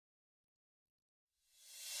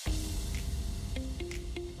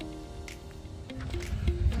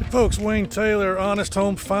Folks, Wayne Taylor, Honest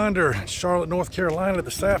Home Finder, Charlotte, North Carolina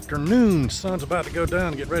this afternoon. Sun's about to go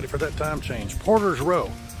down. Get ready for that time change. Porter's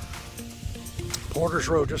Row,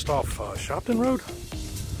 just off Shopton Road.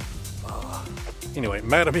 Anyway,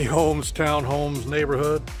 Mattamy Homes, townhomes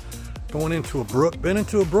neighborhood. Going into a brook. Been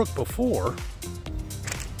into a brook before,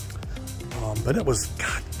 but it was,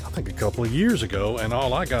 God, I think a couple of years ago, and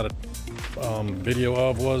all I got a video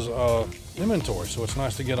of was inventory. So it's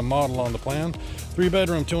nice to get a model on the plan.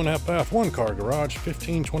 3-bedroom, 2.5 bath, 1-car garage,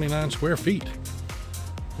 1529 square feet.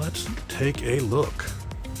 Let's take a look.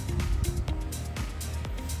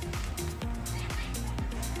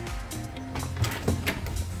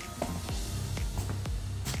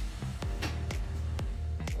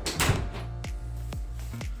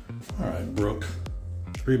 All right, Brooke.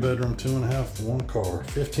 3-bedroom, 2.5, 1-car,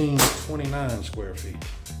 1529 square feet.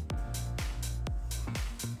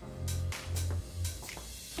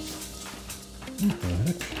 What the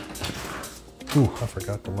heck? Ooh, I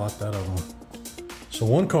forgot to lock that other one. So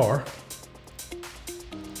 1 car.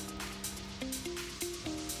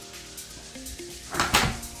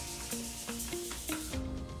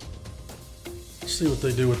 Let's see what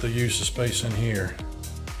they do with the use of space in here.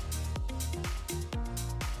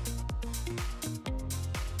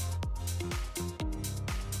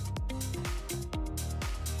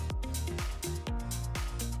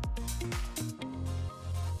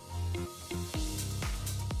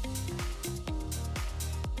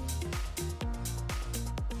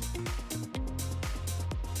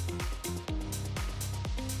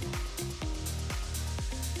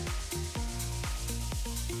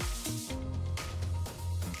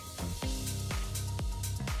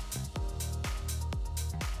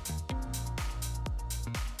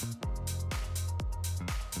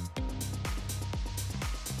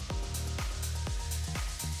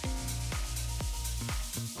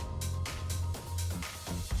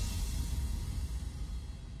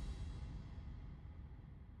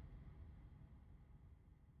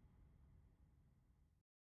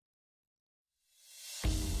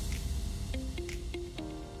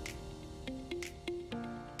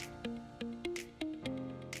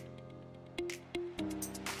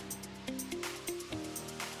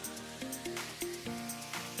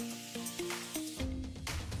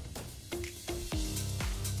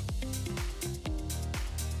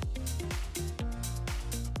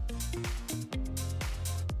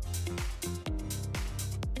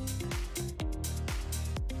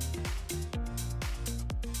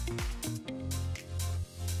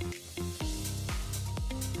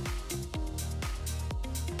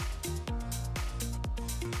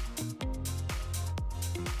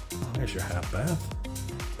 There's your half bath,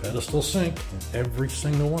 pedestal sink in every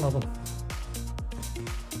single one of them.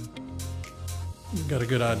 You've got a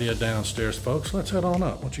good idea downstairs, folks. Let's head on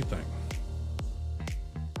up. What you think?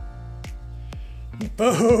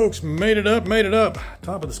 Folks, made it up.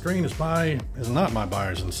 Top of the screen is not my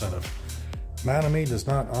buyer's incentive. Mattamy does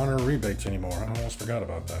not honor rebates anymore. I almost forgot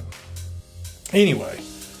about that. Anyway,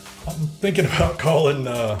 I'm thinking about calling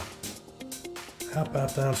half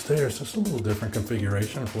bath downstairs. Just a little different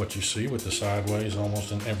configuration of what you see with the sideways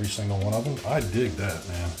almost in every single one of them. I dig that,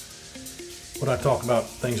 man. When I talk about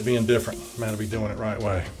things being different, man, to be doing it right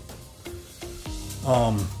way.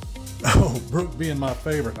 Oh, Brooke being my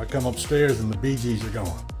favorite. I come upstairs and the Bee Gees are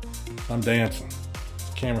going. I'm dancing.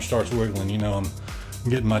 The camera starts wiggling, you know, I'm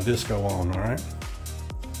getting my disco on, all right?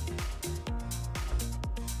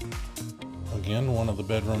 Again, one of the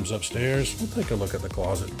bedrooms upstairs. We'll take a look at the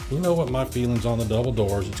closet. You know what my feelings on the double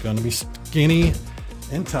doors. It's going to be skinny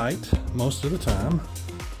and tight most of the time.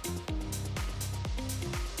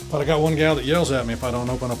 But I got one gal that yells at me if I don't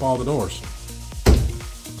open up all the doors.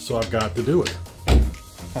 So I've got to do it.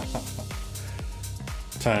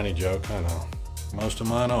 Tiny joke, I know. Most of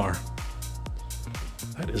mine are.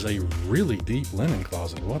 That is a really deep linen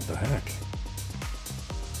closet. What the heck?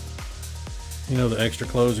 You know the extra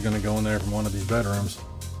clothes are going to go in there from one of these bedrooms.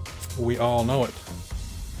 We all know it.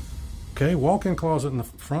 Okay, walk-in closet in the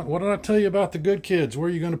front. What did I tell you about the good kids? Where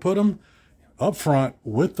are you going to put them? Up front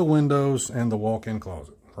with the windows and the walk-in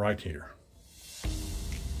closet. Right here.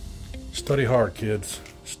 Study hard, kids.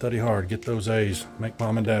 Study hard. Get those A's. Make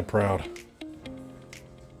mom and dad proud.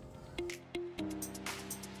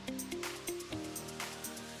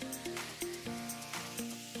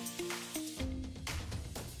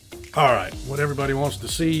 All right, what everybody wants to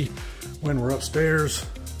see when we're upstairs,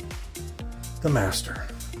 the master,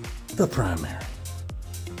 the primary,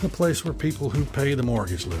 the place where people who pay the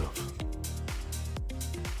mortgage live.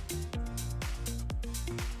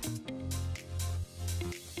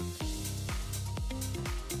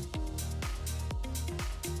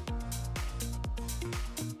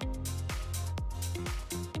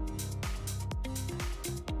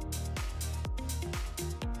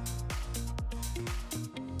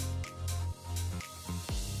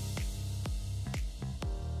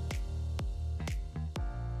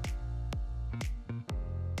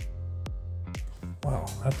 Wow,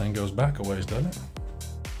 that thing goes back a ways, doesn't it?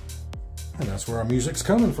 And that's where our music's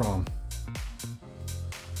coming from.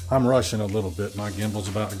 I'm rushing a little bit. My gimbal's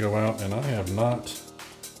about to go out, and I have not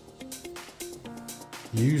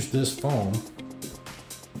used this phone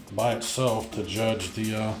by itself to judge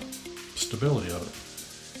the stability of it.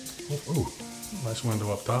 Ooh, nice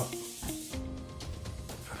window up top.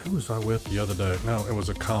 Who was I with the other day? No, it was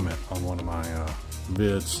a comment on one of my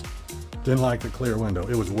vids. Didn't like the clear window.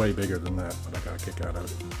 It was way bigger than that, but I got a kick out of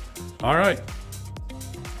it. All right.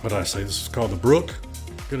 What did I say? This is called the Brooke.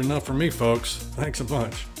 Good enough for me, folks. Thanks a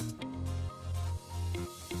bunch.